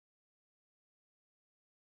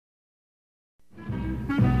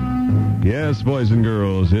Yes, boys and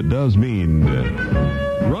girls, it does mean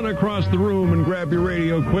run across the room and grab your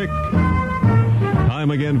radio quick.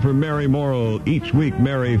 Time again for Mary Moral. Each week,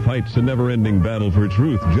 Mary fights a never-ending battle for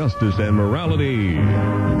truth, justice, and morality,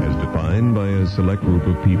 as defined by a select group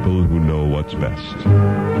of people who know what's best.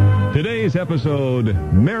 Today's episode,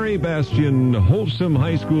 Mary Bastian, wholesome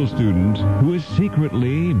high school student who is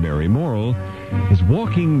secretly Mary Moral, is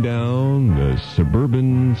walking down a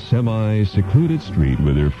suburban, semi-secluded street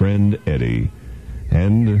with her friend Eddie.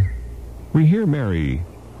 And we hear Mary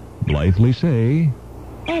blithely say,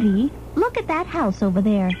 Eddie, look at that house over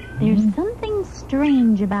there. There's something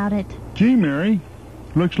strange about it. Gee, Mary,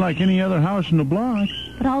 looks like any other house in the block.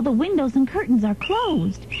 But all the windows and curtains are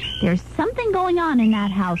closed. There's something going on in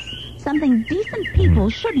that house. Something decent people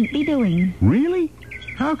shouldn't be doing. Really?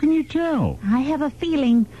 How can you tell? I have a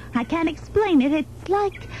feeling. I can't explain it. It's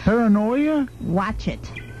like... Paranoia? Watch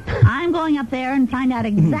it. I'm going up there and find out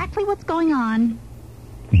exactly what's going on.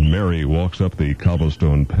 Mary walks up the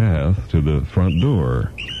cobblestone path to the front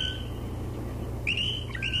door.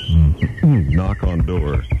 Knock on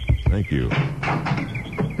door. Thank you.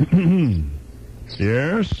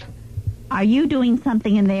 Yes? Are you doing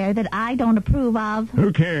something in there that I don't approve of?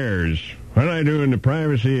 Who cares? What I do in the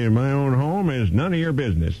privacy of my own home is none of your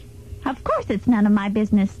business. Of course it's none of my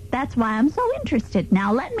business. That's why I'm so interested.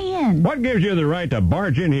 Now let me in. What gives you the right to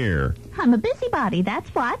barge in here? I'm a busybody,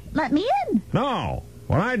 that's what. Let me in. No.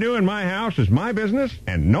 What I do in my house is my business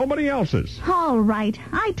and nobody else's. All right.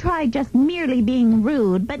 I tried just merely being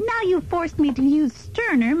rude, but now you've forced me to use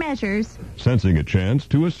sterner measures. Sensing a chance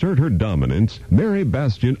to assert her dominance, Mary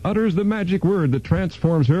Bastian utters the magic word that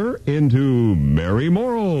transforms her into Mary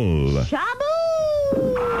Moral. Shabu!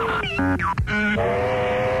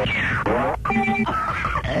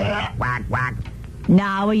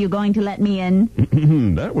 Now are you going to let me in?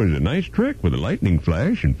 That was a nice trick with a lightning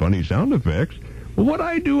flash and funny sound effects. What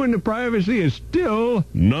I do in the privacy is still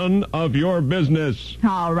none of your business.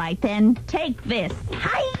 All right, then. Take this.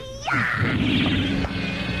 Hi-ya!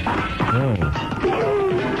 Oh.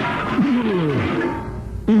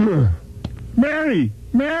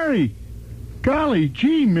 Mary! Golly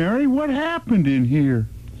gee, Mary, what happened in here?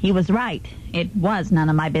 He was right. It was none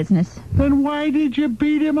of my business. Then why did you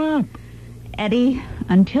beat him up? Eddie,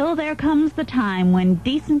 until there comes the time when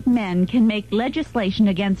decent men can make legislation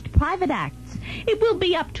against private acts, it will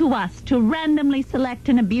be up to us to randomly select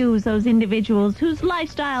and abuse those individuals whose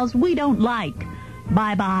lifestyles we don't like.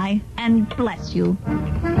 Bye-bye, and bless you.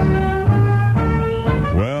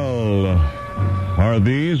 Well, are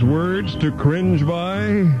these words to cringe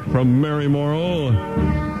by from Mary Moral?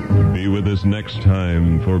 Be with us next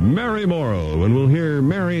time for Mary Moral, when we'll hear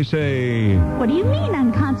Mary say... What do you mean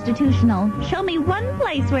unconstitutional? Show me one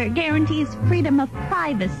place where it guarantees freedom of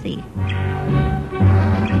privacy.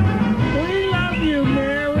 We love you,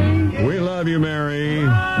 Mary. We love you, Mary.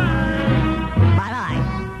 Bye-bye.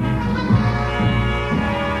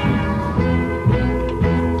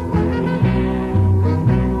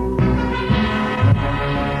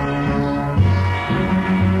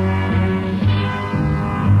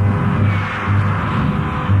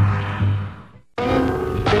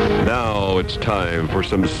 Now it's time for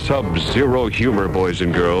some sub-zero humor, boys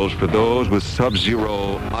and girls, for those with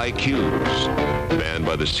sub-zero IQs. Banned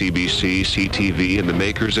by the CBC, CTV, and the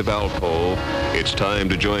makers of Alpo, it's time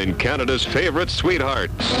to join Canada's favorite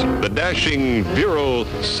sweethearts, the dashing, virile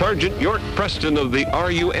Sergeant York Preston of the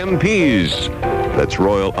RUMPs. That's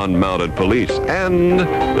Royal Unmounted Police. And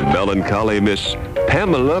the melancholy Miss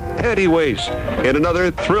Pamela Pettywaste in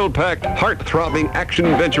another thrill-packed, heart-throbbing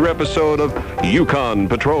action-adventure episode of Yukon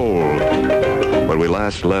Patrol. When we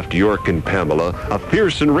last left York and Pamela, a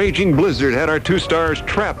fierce and raging blizzard had our two stars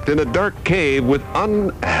trapped in a dark cave with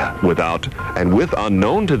unknown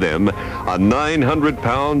to them, a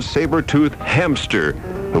 900-pound saber-toothed hamster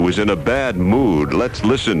who was in a bad mood. Let's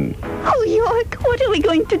listen. Oh, York, what are we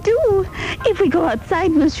going to do? If we go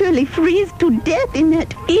outside, we'll surely freeze to death in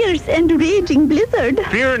that fierce and raging blizzard.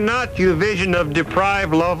 Fear not, you vision of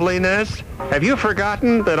deprived loveliness. Have you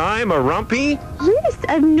forgotten that I'm a rumpy? Yes,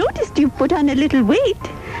 I've noticed you've put on a little weight.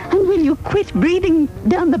 And will you quit breathing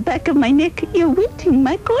down the back of my neck? You're weighting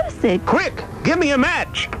my corset. Quick, give me a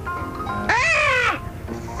match. Ah!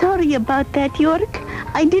 Sorry about that, York.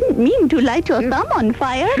 I didn't mean to light your thumb on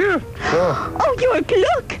fire. Oh, York,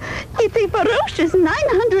 look! It's a ferocious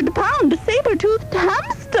 900-pound saber-toothed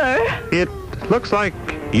hamster. It looks like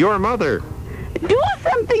your mother. Do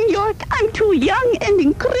something, York. I'm too young and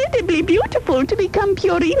incredibly beautiful to become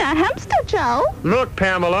Purina hamster chow. Look,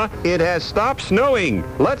 Pamela, it has stopped snowing.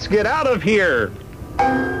 Let's get out of here.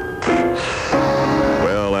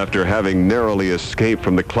 Well, after after having narrowly escaped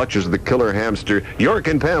from the clutches of the killer hamster, York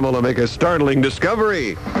and Pamela make a startling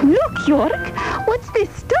discovery. Look, York. What's this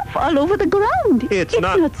stuff all over the ground? It's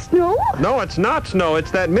not snow? No, it's not snow.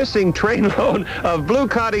 It's that missing trainload of blue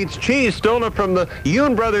cottage cheese stolen from the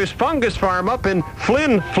Yoon Brothers fungus farm up in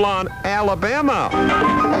Flin Flon, Alabama.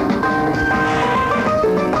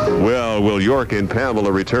 Well, will York and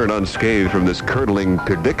Pamela return unscathed from this curdling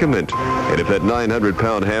predicament? And if that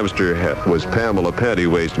 900-pound hamster was Pamela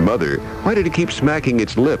Pantywaist's mother, why did it keep smacking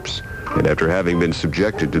its lips? And after having been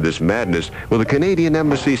subjected to this madness, will the Canadian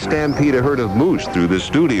Embassy stampede a herd of moose through the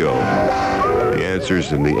studio? The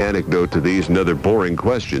answers and the anecdote to these and other boring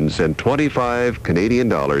questions send 25 Canadian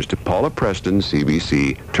dollars to Paula Preston,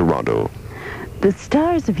 CBC, Toronto. The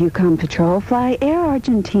stars of Yukon Patrol fly Air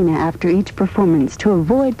Argentina after each performance to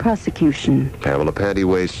avoid prosecution. Pamela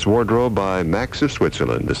Pantywaist's wardrobe by Max of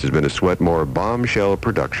Switzerland. This has been a Sweatmore bombshell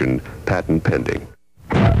production, patent pending.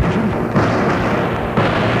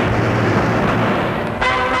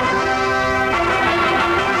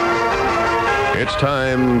 It's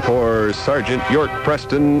time for Sergeant York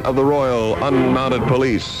Preston of the Royal Unmounted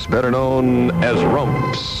Police, better known as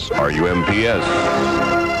RUMPS, RUMPS.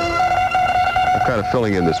 I'm kind of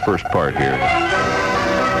filling in this first part here.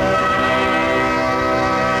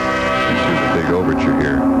 This is a big overture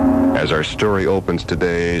here. As our story opens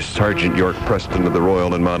today, Sergeant York Preston of the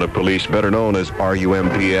Royal Unmounted Police, better known as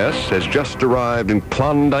RUMPS, has just arrived in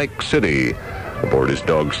Klondike City, aboard his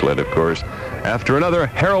dog sled, of course, after another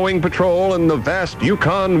harrowing patrol in the vast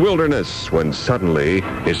Yukon wilderness, when suddenly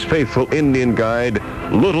his faithful Indian guide,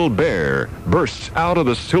 Little Bear, bursts out of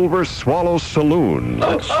the Silver Swallow Saloon.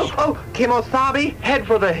 Oh, Kimosabe, head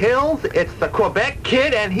for the hills. It's the Quebec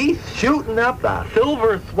Kid, and he's shooting up the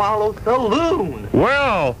Silver Swallow Saloon.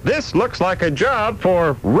 Well, this looks like a job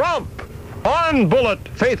for Rump. On, Bullet,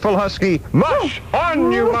 faithful husky. Mush!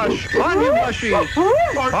 On, you mush! On, you mushies!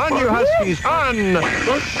 On, you huskies! On!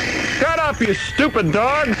 Shut up, you stupid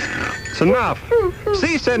dogs! It's enough.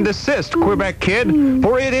 Cease and desist, Quebec Kid,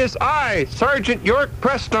 for it is I, Sergeant York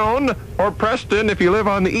Preston, or Preston if you live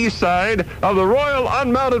on the east side, of the Royal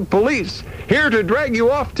Unmounted Police, here to drag you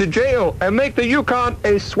off to jail and make the Yukon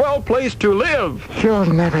a swell place to live. You'll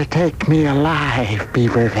never take me alive,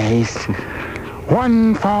 Beaverface.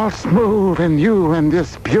 One false move and you and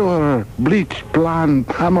this pure, bleached blonde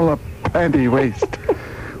Pamela Pantywaist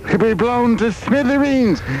will be blown to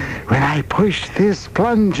smithereens when I push this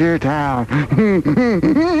plunger down.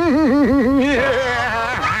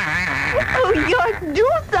 Oh, York, do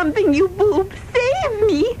something, you boob. Save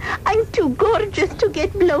me. I'm too gorgeous to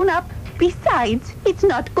get blown up. Besides, it's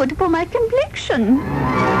not good for my complexion.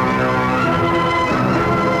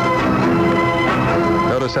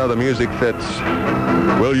 Notice how the music fits.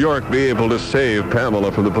 Will York be able to save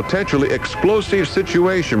Pamela from the potentially explosive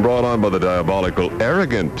situation brought on by the diabolical,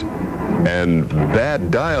 arrogant, and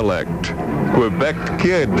bad dialect Quebec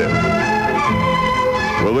Kid?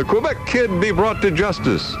 Will the Quebec Kid be brought to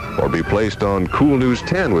justice or be placed on Cool News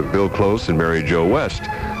 10 with Bill Close and Mary Jo West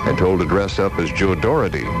and told to dress up as Joe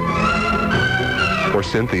Doherty or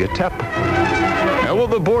Cynthia Tepp? And will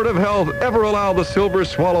the Board of Health ever allow the Silver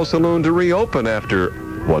Swallow Saloon to reopen after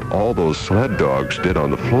what all those sled dogs did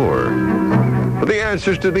on the floor? For the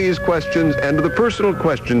answers to these questions and to the personal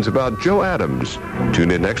questions about Joe Adams,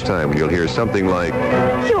 tune in next time when you'll hear something like,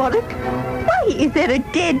 York, why is there a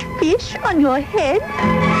dead fish on your head?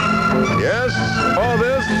 yes, all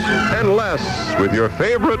this and less with your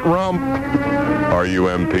favorite rump,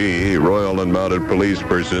 RUMP, Royal Unmounted Police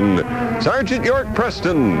person, Sergeant York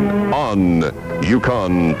Preston on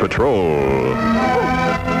Yukon Patrol.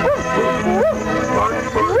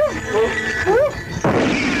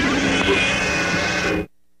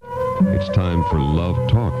 It's time for Love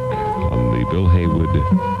Talk on the Bill Heywood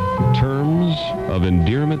Terms of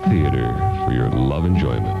Endearment Theater for your love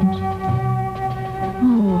enjoyment.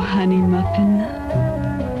 Oh, honey muffin,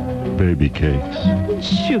 Baby cakes.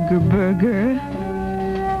 sugar burger,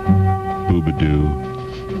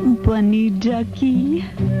 Boobadoo. bunny ducky,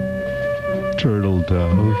 Turtle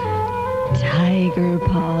dove. tiger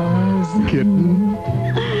paws, Kitten.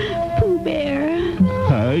 Pooh Bear,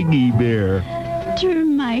 Huggy bear.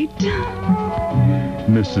 termite,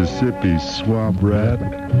 Mississippi swamp rat.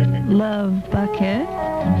 love bucket,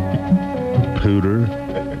 Pooter.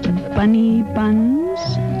 bunny buns,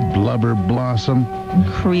 Blubber blossom.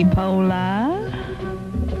 creepola,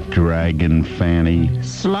 Dragon fanny.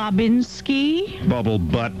 slobinski, Bubble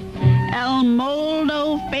butt. El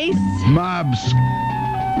Moldo face, Mob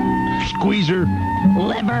squeezer.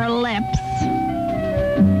 liver lips.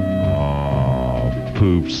 Oh,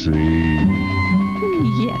 poopsie.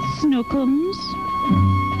 Yes, Snookums.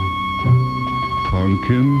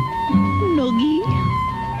 Pumpkin. Noogie.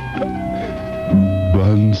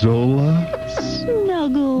 Bunzola.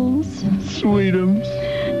 Snuggles. Sweetums.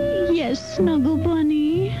 Yes, Snuggle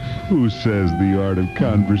Bunny. Who says the art of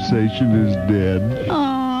conversation is dead?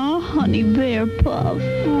 Aw, Honey Bear Puff.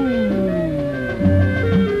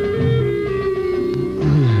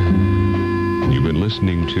 You've been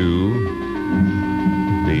listening to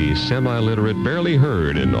the semi-literate, barely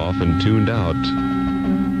heard, and often tuned out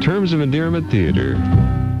Terms of Endearment Theater.